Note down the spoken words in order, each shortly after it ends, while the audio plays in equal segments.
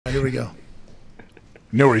Here we go.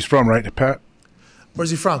 You know where he's from, right, Pat? Where's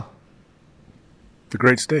he from? The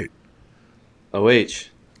great state. OH.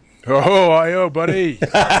 Oh, I-O, buddy.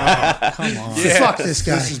 Come on. Yes. Fuck this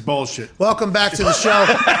guy. This is bullshit. Welcome back to the show.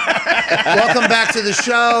 Welcome back to the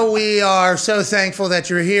show. We are so thankful that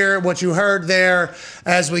you're here. What you heard there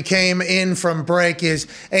as we came in from break is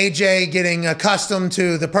AJ getting accustomed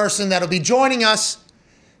to the person that'll be joining us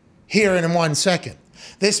here in 1 second.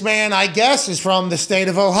 This man, I guess, is from the state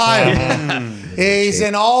of Ohio. He's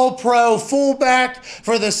an all-pro fullback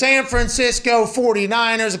for the San Francisco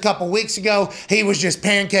 49ers. A couple weeks ago, he was just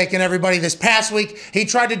pancaking everybody. This past week, he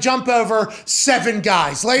tried to jump over 7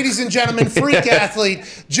 guys. Ladies and gentlemen, freak athlete,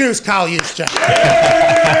 Kyle Juszczyk.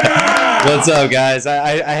 What's up, guys?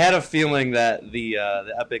 I had a feeling that the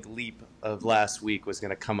epic leap of last week was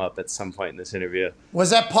going to come up at some point in this interview.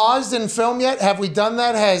 Was that paused in film yet? Have we done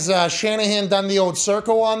that? Has Shanahan done the old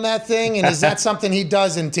circle on that thing? And is that something he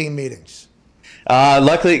does in team meetings?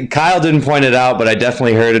 Luckily, Kyle didn't point it out, but I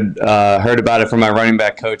definitely heard about it from my running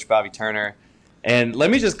back coach, Bobby Turner. And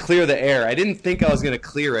let me just clear the air. I didn't think I was going to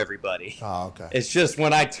clear everybody. Oh, okay. It's just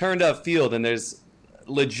when I turned up field and there's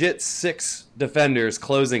legit 6 defenders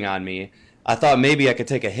closing on me, I thought maybe I could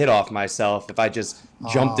take a hit off myself if I just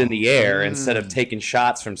jumped in the air instead of taking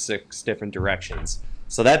shots from 6 different directions.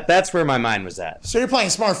 So that's where my mind was at. So you're playing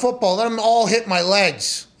smart football. Let them all hit my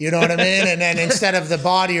legs. You know what I mean? And then instead of the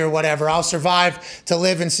body or whatever, I'll survive to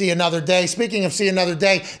live and see another day. Speaking of see another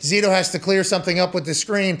day, Zito has to clear something up with the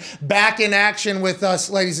screen. Back in action with us,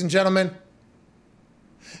 ladies and gentlemen.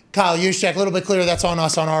 Kyle Juszczyk, a little bit clearer. That's on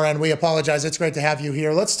us on our end. We apologize. It's great to have you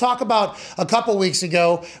here. Let's talk about a couple weeks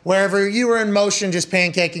ago, wherever you were in motion, just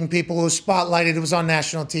pancaking people who spotlighted. It was on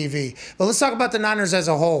national TV. But let's talk about the Niners as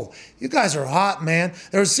a whole. You guys are hot, man.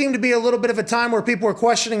 There seemed to be a little bit of a time where people were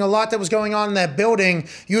questioning a lot that was going on in that building.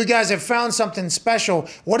 You guys have found something special.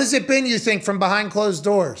 What has it been, you think, from behind closed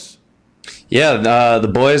doors? Yeah, the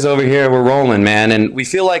boys over here were rolling, man. And we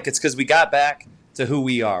feel like it's because we got back to who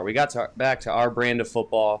we are. We got back to our brand of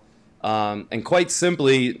football. And quite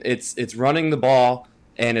simply, it's running the ball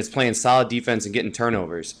and it's playing solid defense and getting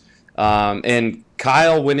turnovers. And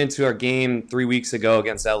Kyle went into our game 3 weeks ago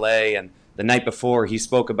against LA, and the night before he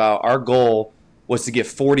spoke about our goal was to get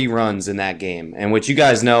 40 runs in that game. And what you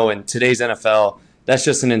guys know in today's NFL, that's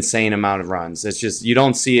just an insane amount of runs. It's just, you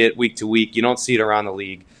don't see it week to week. You don't see it around the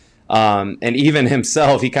league. And even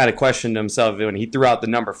himself, he kind of questioned himself when he threw out the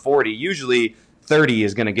number 40. Usually 30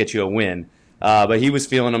 is going to get you a win. But he was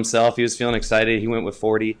feeling himself. He was feeling excited. He went with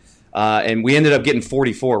 40. And we ended up getting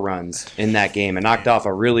 44 runs in that game and knocked off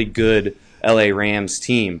a really good LA Rams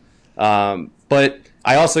team. But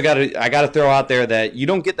I also got to throw out there that you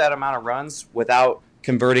don't get that amount of runs without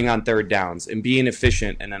converting on third downs and being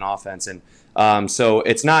efficient in an offense. And so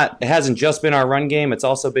it hasn't just been our run game. It's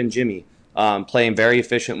also been Jimmy playing very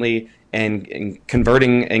efficiently and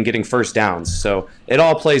converting and getting first downs. So it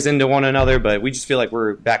all plays into one another, but we just feel like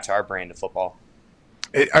we're back to our brand of football.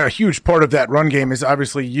 A huge part of that run game is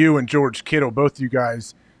obviously you and George Kittle. Both of you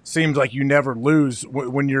guys seems like you never lose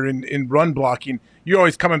when you're in run blocking. You're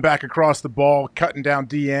always coming back across the ball, cutting down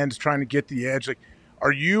D ends, trying to get the edge. Like,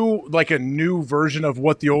 are you like a new version of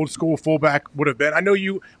what the old school fullback would have been? I know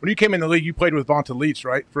when you came in the league, you played with Vonta Leach,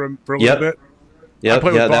 right, for a little bit? Yeah,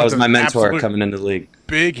 that was my mentor coming into the league.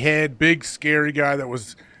 Big head, big scary guy that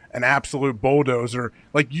was an absolute bulldozer.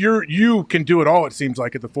 Like you can do it all. It seems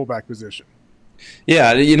like at the fullback position.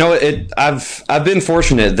 Yeah, I've been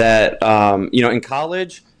fortunate that in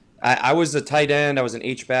college I was a tight end, I was an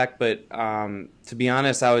H-back, but to be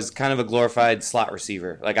honest, I was kind of a glorified slot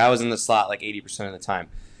receiver. Like I was in the slot like 80% of the time,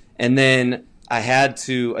 and then I had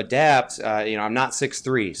to adapt. I'm not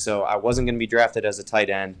 6'3", so I wasn't going to be drafted as a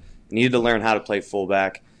tight end. Needed to learn how to play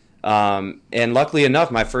fullback, and luckily enough,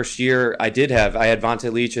 my first year I had Vonta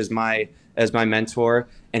Leach as my mentor,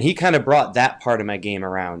 and he kind of brought that part of my game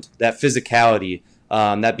around, that physicality,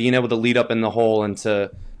 that being able to lead up in the hole and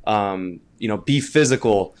to be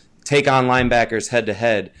physical, take on linebackers head to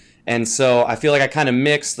head, and so I feel like I kind of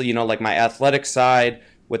mixed like my athletic side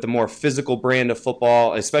with the more physical brand of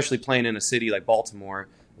football, especially playing in a city like Baltimore,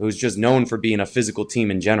 who's just known for being a physical team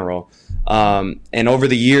in general. And over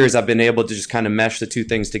the years, I've been able to just kind of mesh the two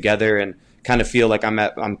things together and kind of feel like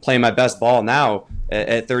I'm playing my best ball now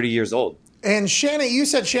at 30 years old. And you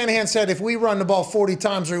said Shanahan said if we run the ball 40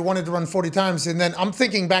 times or he wanted to run 40 times, and then I'm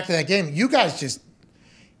thinking back to that game, you guys just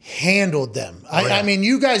handled them. I mean,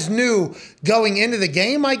 you guys knew going into the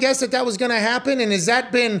game, I guess, that was going to happen. And is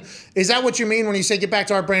that what you mean when you say get back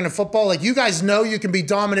to our brand of football? Like, you guys know you can be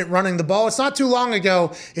dominant running the ball. It's not too long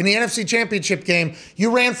ago in the NFC Championship game, you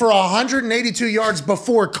ran for 182 yards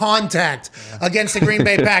before contact against the Green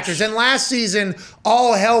Bay Packers. And last season,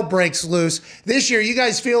 all hell breaks loose. This year, you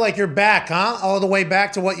guys feel like you're back, huh? All the way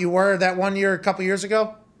back to what you were that one year, a couple years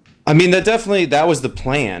ago? I mean, that was the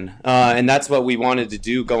plan, and that's what we wanted to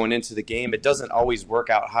do going into the game. It doesn't always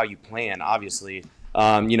work out how you plan, obviously.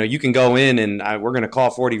 You can go in and we're going to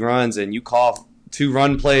call 40 runs, and you call 2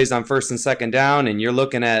 run plays on 1st and 2nd down, and you're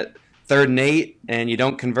looking at 3rd and 8, and you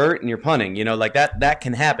don't convert, and you're punting. Like that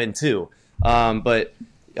can happen too. But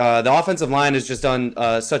the offensive line has just done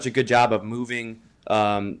such a good job of moving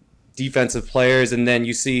defensive players, and then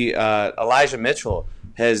you see Elijah Mitchell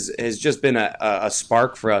has just been a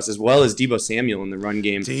spark for us, as well as Deebo Samuel in the run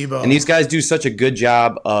game. Deebo. And these guys do such a good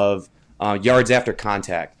job of yards after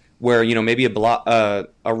contact, where maybe a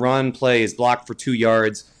run play is blocked for 2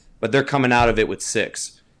 yards, but they're coming out of it with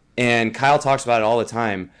 6. And Kyle talks about it all the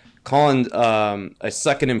time. Calling a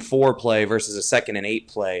 2nd and 4 play versus a 2nd and 8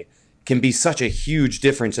 play can be such a huge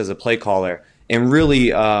difference as a play caller, and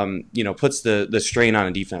really puts the strain on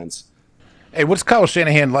a defense. Hey, what's Kyle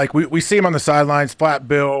Shanahan like? We see him on the sidelines, flat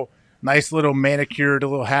bill, nice little manicured, a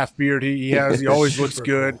little half beard he has. He always looks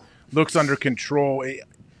good, looks under control.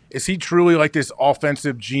 Is he truly like this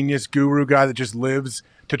offensive genius guru guy that just lives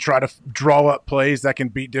to try to draw up plays that can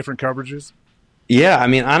beat different coverages? Yeah, I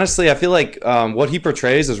mean, honestly, I feel like what he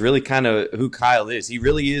portrays is really kind of who Kyle is. He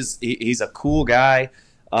really is. He's a cool guy,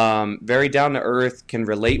 very down to earth, can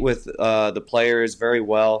relate with the players very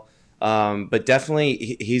well. But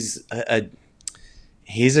definitely, he's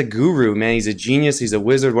a guru, man. He's a genius. He's a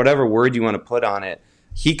wizard. Whatever word you want to put on it,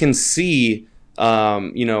 he can see.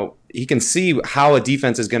 He can see how a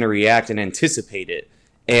defense is going to react and anticipate it,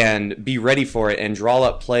 and be ready for it, and draw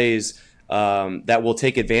up plays that will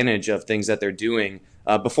take advantage of things that they're doing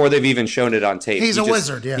before they've even shown it on tape. He's a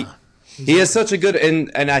wizard, yeah. He has such a good,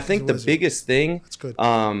 and I think the biggest thing,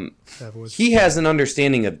 he has an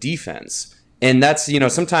understanding of defense. And that's,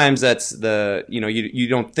 sometimes that's the, you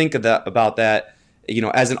don't think of that, about that,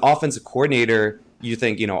 as an offensive coordinator, you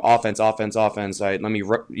think, offense, right? Let me,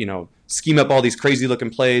 scheme up all these crazy looking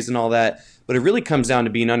plays and all that. But it really comes down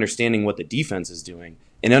to understanding what the defense is doing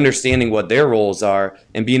and understanding what their roles are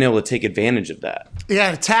and being able to take advantage of that.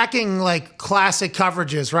 Yeah, attacking like classic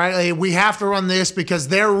coverages, right? Like, we have to run this because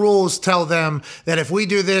their rules tell them that if we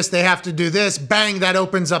do this, they have to do this. Bang, that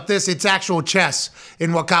opens up this. It's actual chess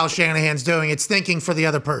in what Kyle Shanahan's doing. It's thinking for the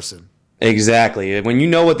other person. Exactly. When you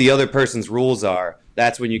know what the other person's rules are,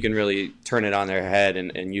 that's when you can really turn it on their head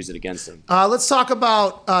and use it against them. Let's talk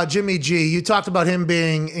about Jimmy G. You talked about him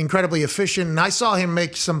being incredibly efficient, and I saw him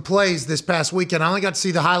make some plays this past weekend. I only got to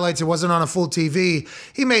see the highlights. It wasn't on a full TV.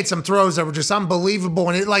 He made some throws that were just unbelievable,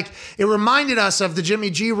 and it reminded us of the Jimmy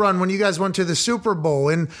G run when you guys went to the Super Bowl,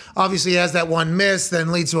 and obviously he has that one miss,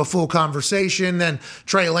 then leads to a full conversation. Then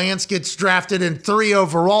Trey Lance gets drafted in 3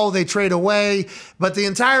 overall. They trade away, but the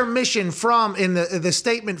entire mission in the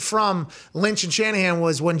statement from Lynch and Shanahan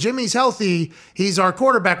was, when Jimmy's healthy, he's our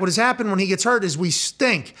quarterback. What has happened when he gets hurt is we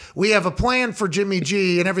stink. We have a plan for Jimmy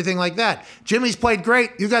G and everything like that. Jimmy's played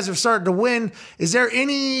great. You guys have started to win. Is there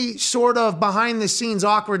any sort of behind-the-scenes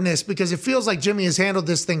awkwardness? Because it feels like Jimmy has handled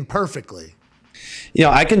this thing perfectly.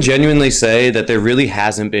 I can genuinely say that there really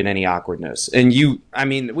hasn't been any awkwardness. And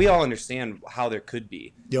we all understand how there could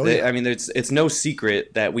be. Oh, yeah. I mean, it's no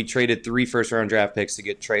secret that we traded 3 first-round draft picks to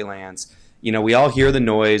get Trey Lance. We all hear the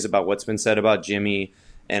noise about what's been said about Jimmy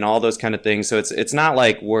and all those kind of things. So it's not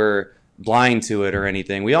like we're blind to it or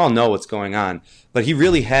anything. We all know what's going on. But he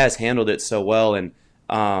really has handled it so well. And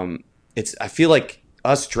I feel like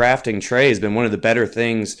us drafting Trey has been one of the better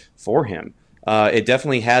things for him. It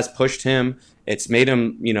definitely has pushed him. It's made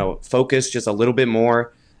him, focus just a little bit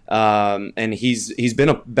more. And he's been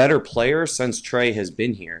a better player since Trey has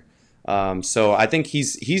been here. So I think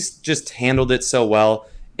he's just handled it so well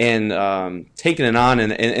and taken it on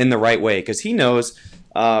in the right way, because he knows,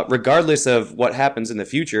 regardless of what happens in the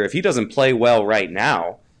future, if he doesn't play well right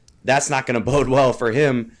now, that's not going to bode well for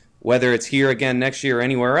him, whether it's here again next year or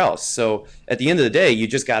anywhere else. So at the end of the day, you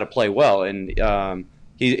just got to play well, and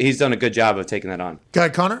he's done a good job of taking that on. Go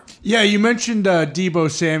ahead, Connor. Yeah, you mentioned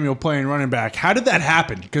Deebo Samuel playing running back. How did that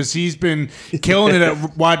happen? Because he's been killing it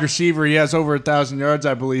at wide receiver. He has over 1,000 yards,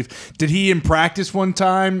 I believe. Did he in practice one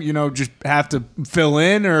time, just have to fill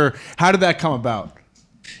in, or how did that come about?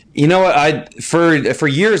 You know what? For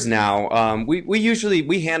years now, we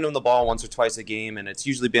usually hand him the ball once or twice a game, and it's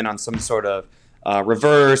usually been on some sort of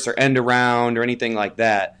reverse or end around or anything like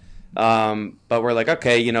that. But we're like,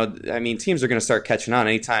 okay, you know, I mean, teams are going to start catching on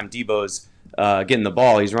anytime Deebo's getting the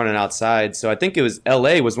ball. He's running outside. So I think it was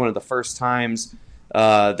LA was one of the first times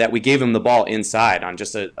that we gave him the ball inside on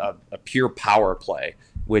just a pure power play,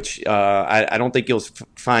 which I don't think you'll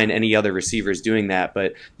find any other receivers doing that.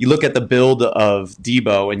 But you look at the build of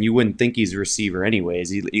Deebo, and you wouldn't think he's a receiver anyways.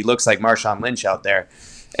 He looks like Marshawn Lynch out there.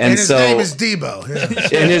 And his name is Deebo.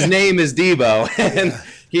 Yeah. And his name is Deebo. And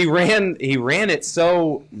he ran it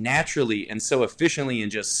so naturally and so efficiently and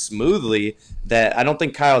just smoothly that I don't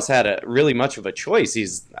think Kyle's had really much of a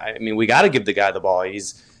choice. I mean, we got to give the guy the ball.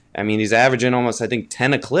 He's averaging almost, I think,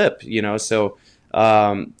 10 a clip, you know. So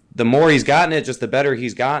the more he's gotten it, just the better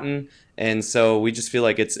he's gotten. And so we just feel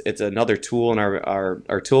like it's another tool in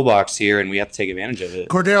our toolbox here, and we have to take advantage of it.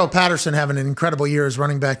 Cordero Patterson having an incredible year as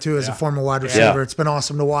running back, too, as a former wide receiver. Yeah. It's been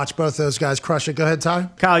awesome to watch both those guys crush it. Go ahead, Ty.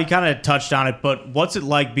 Kyle, you kind of touched on it, but what's it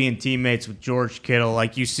like being teammates with George Kittle?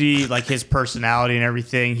 Like, you see, like, his personality and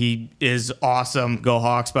everything. He is awesome. Go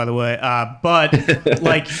Hawks, by the way. But,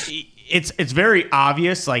 like, it's very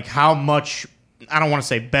obvious, like, how much, I don't want to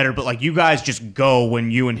say better, but, like, you guys just go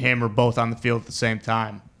when you and him are both on the field at the same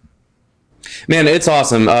time. Man, it's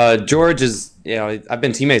awesome. George is, you know, I've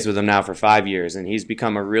been teammates with him now for 5 years, and he's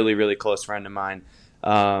become a really, really close friend of mine.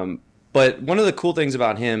 But one of the cool things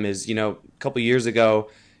about him is, you know, a couple years ago,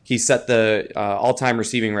 he set the all-time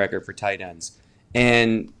receiving record for tight ends.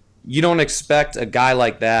 And you don't expect a guy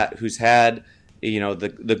like that who's had, you know,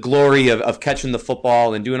 the glory of catching the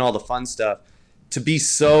football and doing all the fun stuff to be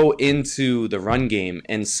so into the run game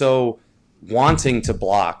and so wanting to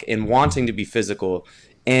block and wanting to be physical.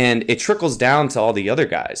 And it trickles down to all the other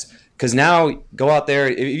guys. Because now, go out there,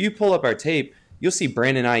 if you pull up our tape, you'll see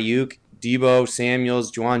Brandon Ayuk, Deebo,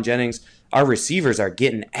 Samuels, Juwan Jennings. Our receivers are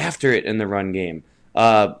getting after it in the run game.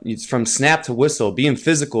 It's from snap to whistle, being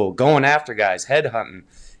physical, going after guys, headhunting.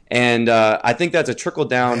 And I think that's a trickle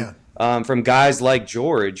down from guys like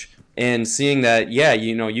George, and seeing that, yeah,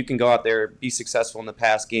 you know, you can go out there, be successful in the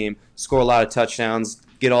pass game, score a lot of touchdowns,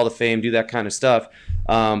 get all the fame, do that kind of stuff.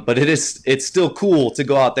 But it's still cool to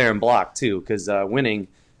go out there and block too, because winning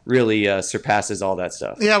really surpasses all that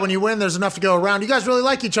stuff. Yeah, when you win, there's enough to go around. You guys really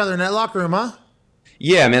like each other in that locker room, huh?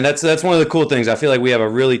 Yeah, man, that's one of the cool things. I feel like we have a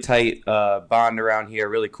really tight bond around here,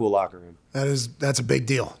 really cool locker room. That's a big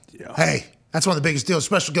deal. Yeah. Hey, that's one of the biggest deals,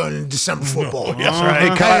 especially going into December football. That's right.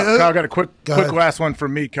 Hey, Kyle, got a quick last one for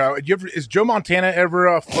me, Kyle. Is Joe Montana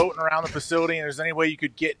ever floating around the facility, and is there any way you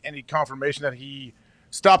could get any confirmation that he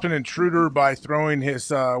stopped an intruder by throwing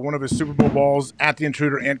his one of his Super Bowl balls at the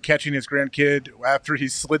intruder and catching his grandkid after he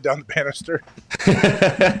slid down the banister?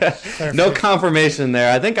 No confirmation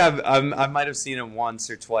there. I think I might have seen him once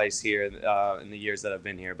or twice here in the years that I've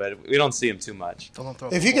been here, but we don't see him too much.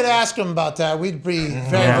 If you could ask him about that, we'd be very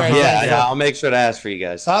thankful. Yeah, I'll make sure to ask for you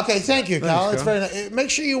guys. Okay, thank you, Kyle. It's very nice. Make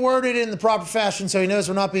sure you word it in the proper fashion so he knows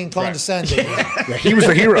we're not being condescending. Yeah, he was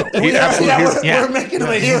a hero. We're making him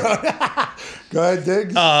a hero. Go ahead,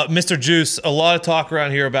 Diggs. Mr. Juice, a lot of talk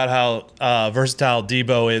around here about how versatile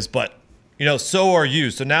Deebo is, but, you know, so are you.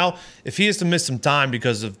 So now, if he has to miss some time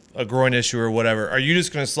because of a groin issue or whatever, are you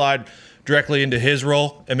just going to slide directly into his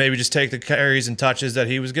role and maybe just take the carries and touches that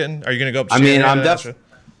he was getting? Are you going to go up?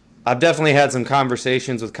 I've definitely had some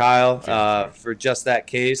conversations with Kyle for just that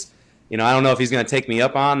case. You know, I don't know if he's going to take me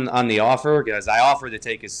up on the offer, because I offered to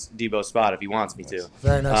take his Deebo spot if he wants me to.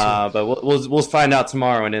 Very nice. But we'll find out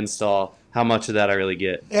tomorrow and install how much of that I really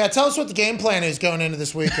get. Yeah, tell us what the game plan is going into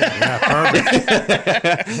this weekend.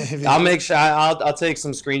 Perfect. I'll make sure I'll take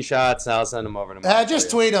some screenshots and I'll send them over tomorrow. Just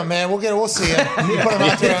tweet them, man. We'll see it. You put them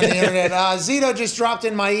out there on the internet. Zito just dropped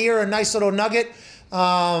in my ear a nice little nugget.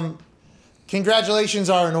 Congratulations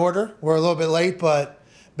are in order. We're a little bit late, but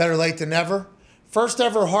better late than never. First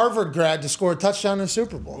ever Harvard grad to score a touchdown in the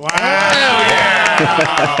Super Bowl.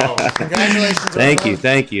 Wow. Congratulations.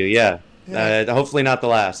 Thank you. Yeah. Hopefully not the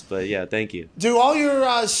last, but yeah, thank you. Do all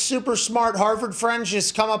your super smart Harvard friends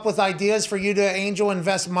just come up with ideas for you to angel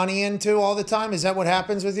invest money into all the time? Is that what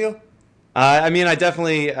happens with you? I mean,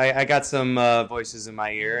 I got some voices in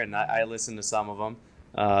my ear, and I listen to some of them.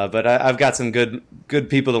 But I've got some good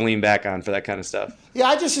people to lean back on for that kind of stuff. Yeah,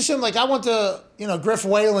 I just assumed, like, I went to, Griff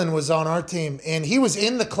Whalen was on our team, and he was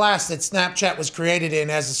in the class that Snapchat was created in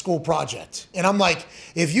as a school project. And I'm like,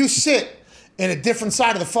 if you sit in a different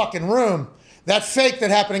side of the fucking room, that fake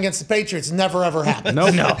that happened against the Patriots never, ever happened. No.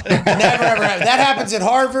 Never, ever happened. That happens at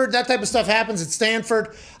Harvard. That type of stuff happens at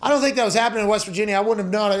Stanford. I don't think that was happening in West Virginia. I wouldn't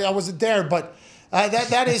have known. I wasn't there. But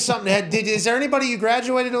that is something. Is there anybody you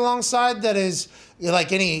graduated alongside that is,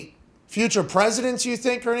 like, any future presidents, you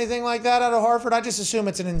think, or anything like that out of Harvard? I just assume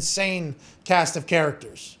it's an insane cast of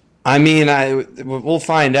characters. I mean, we'll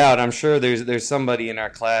find out. I'm sure there's somebody in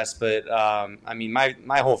our class, but I mean,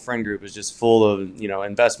 my whole friend group is just full of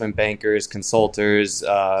investment bankers, consultants,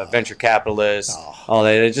 venture capitalists, all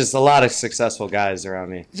that. It's just a lot of successful guys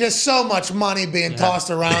around me. Just so much money being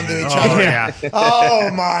tossed around to each other. Yeah.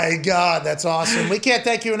 Oh my God, that's awesome. We can't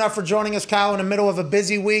thank you enough for joining us, Kyle, in the middle of a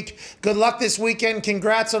busy week. Good luck this weekend.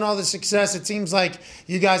 Congrats on all the success. It seems like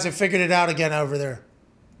you guys have figured it out again over there.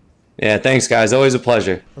 Yeah, thanks, guys. Always a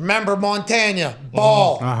pleasure. Remember, Montana,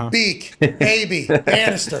 Ball, Beak, Baby,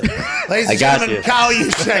 Bannister. Ladies and gentlemen, Kyle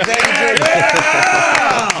Juszczyk. Thank you,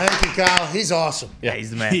 Jay. Thank you, Kyle. He's awesome. Yeah, he's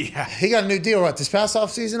the man. He got a new deal, this past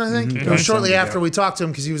offseason, I think? It was shortly after we talked to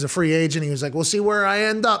him because he was a free agent. He was like, we'll see where I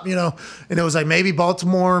end up, And it was like maybe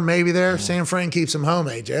Baltimore, maybe there. San Fran keeps him home,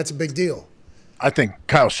 AJ. That's a big deal. I think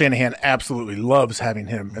Kyle Shanahan absolutely loves having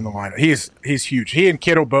him in the lineup. He's huge. He and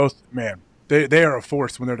Kittle both, man. They are a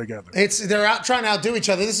force when they're together. They're out trying to outdo each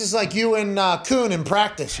other. This is like you and Kuhn in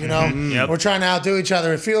practice, Yep. We're trying to outdo each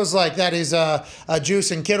other. It feels like that is a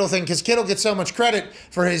Juice and Kittle thing because Kittle gets so much credit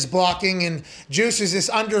for his blocking, and Juice is this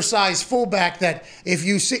undersized fullback that if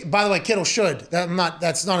you see, by the way, Kittle should.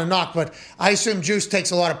 That's not a knock, but I assume Juice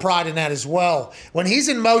takes a lot of pride in that as well. When he's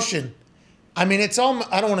in motion, I mean, it's all.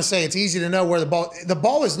 I don't want to say it's easy to know where the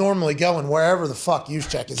ball is normally going wherever the fuck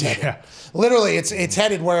Juszczyk is headed. Yeah. Literally, it's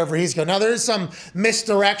headed wherever he's going. Now there is some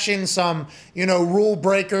misdirection, some rule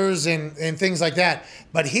breakers and things like that,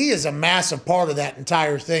 but he is a massive part of that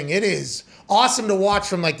entire thing. It is awesome to watch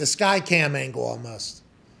from like the sky cam angle almost.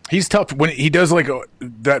 He's tough when he does like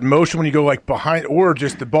that motion when you go like behind, or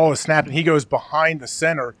just the ball is snapping. He goes behind the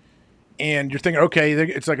center, and you're thinking, okay,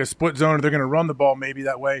 it's like a split zone. They're going to run the ball maybe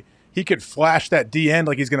that way. He could flash that D end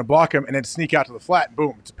like he's going to block him and then sneak out to the flat and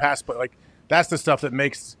boom, it's a pass. But like that's the stuff that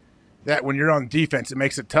makes that when you're on defense, it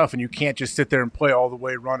makes it tough and you can't just sit there and play all the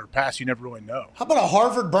way, run or pass. You never really know. How about a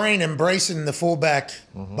Harvard brain embracing the fullback,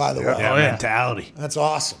 by the way? Yeah, mentality. That's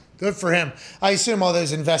awesome. Good for him. I assume all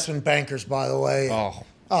those investment bankers, by the way. Oh,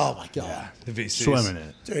 my God. the VCs. Swimming in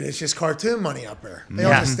it. Dude, it's just cartoon money up there.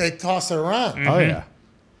 They toss it around. Oh, yeah.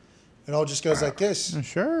 It all just goes like this.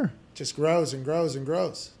 Sure. Just grows and grows and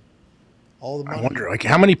grows. All the money. I wonder, like,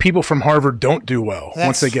 how many people from Harvard don't do well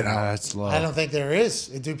once they get out? That's low. I don't think there is.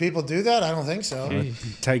 Do people do that? I don't think so.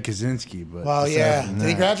 Ted Kaczynski, but Well, aside yeah. from Did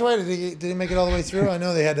he that- graduate? Or did he make it all the way through? I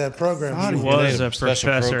know they had that program. He for him. was a Special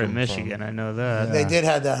professor program at Michigan. I know that. They did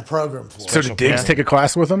have that program for So him. did Diggs take a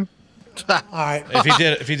class with him? All right.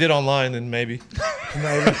 If he did online, then maybe.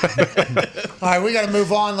 Maybe. All right, we got to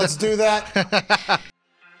move on. Let's do that.